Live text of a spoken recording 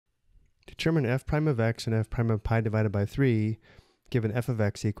Determine f prime of x and f prime of pi divided by 3, given f of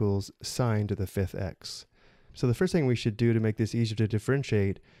x equals sine to the fifth x. So the first thing we should do to make this easier to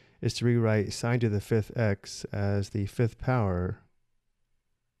differentiate is to rewrite sine to the fifth x as the fifth power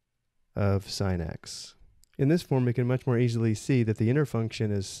of sine x. In this form, we can much more easily see that the inner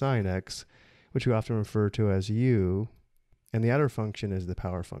function is sine x, which we often refer to as u, and the outer function is the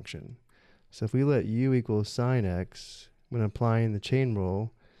power function. So if we let u equal sine x, when applying the chain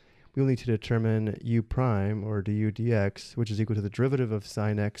rule, we'll need to determine u prime, or du dx, which is equal to the derivative of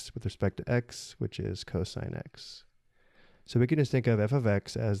sine x with respect to x, which is cosine x. So we can just think of f of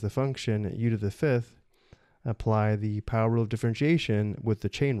x as the function u to the fifth, apply the power rule of differentiation with the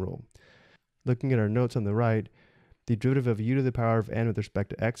chain rule. Looking at our notes on the right, the derivative of u to the power of n with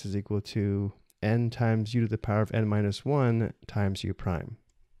respect to x is equal to n times u to the power of n minus 1 times u prime,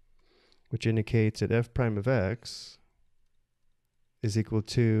 which indicates that f prime of x is equal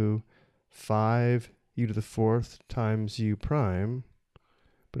to 5 u to the fourth times u prime,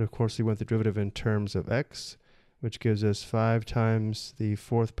 but of course we want the derivative in terms of x, which gives us 5 times the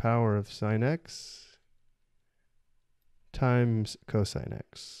fourth power of sine x times cosine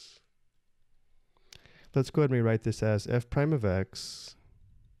x. Let's go ahead and rewrite this as f prime of x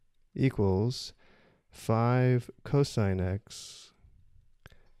equals 5 cosine x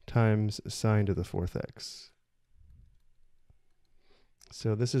times sine to the fourth x.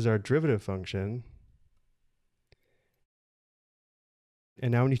 So this is our derivative function.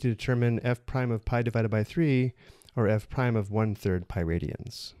 And now we need to determine f prime of pi divided by 3, or f prime of 1/3 pi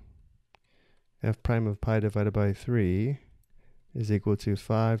radians. F prime of pi divided by 3 is equal to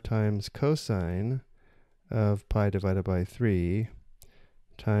 5 times cosine of pi divided by 3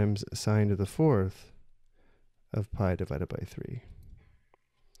 times sine to the fourth of pi divided by 3.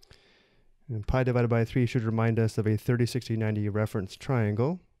 And pi divided by 3 should remind us of a 30, 60, 90 reference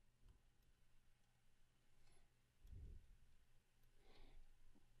triangle.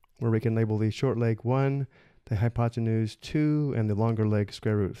 Where we can label the short leg 1, the hypotenuse 2, and the longer leg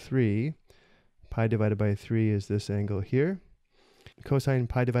square root 3. Pi divided by 3 is this angle here. Cosine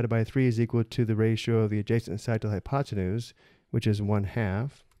pi divided by 3 is equal to the ratio of the adjacent side to the hypotenuse, which is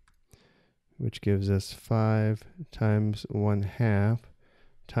 1/2, which gives us 5 times 1/2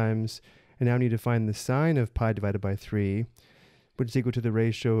 times, and now we need to find the sine of pi divided by 3, which is equal to the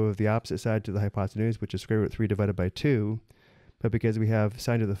ratio of the opposite side to the hypotenuse, which is square root 3 divided by 2. But because we have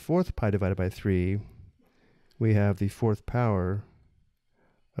sine to the fourth pi divided by 3, we have the fourth power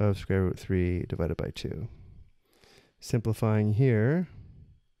of square root 3 divided by 2. Simplifying here,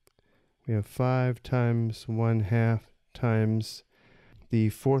 we have 5 times 1/2 times the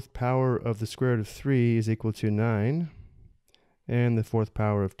fourth power of the square root of 3 is equal to 9. And the fourth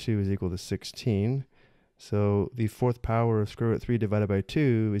power of 2 is equal to 16. So the fourth power of square root 3 divided by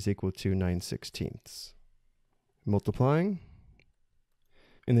 2 is equal to 9/16. Multiplying.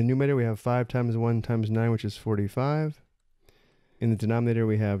 In the numerator, we have 5 times 1 times 9, which is 45. In the denominator,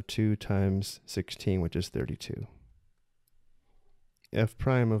 we have 2 times 16, which is 32. F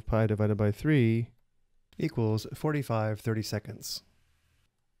prime of pi divided by 3 equals 45/32.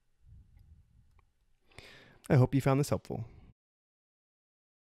 I hope you found this helpful.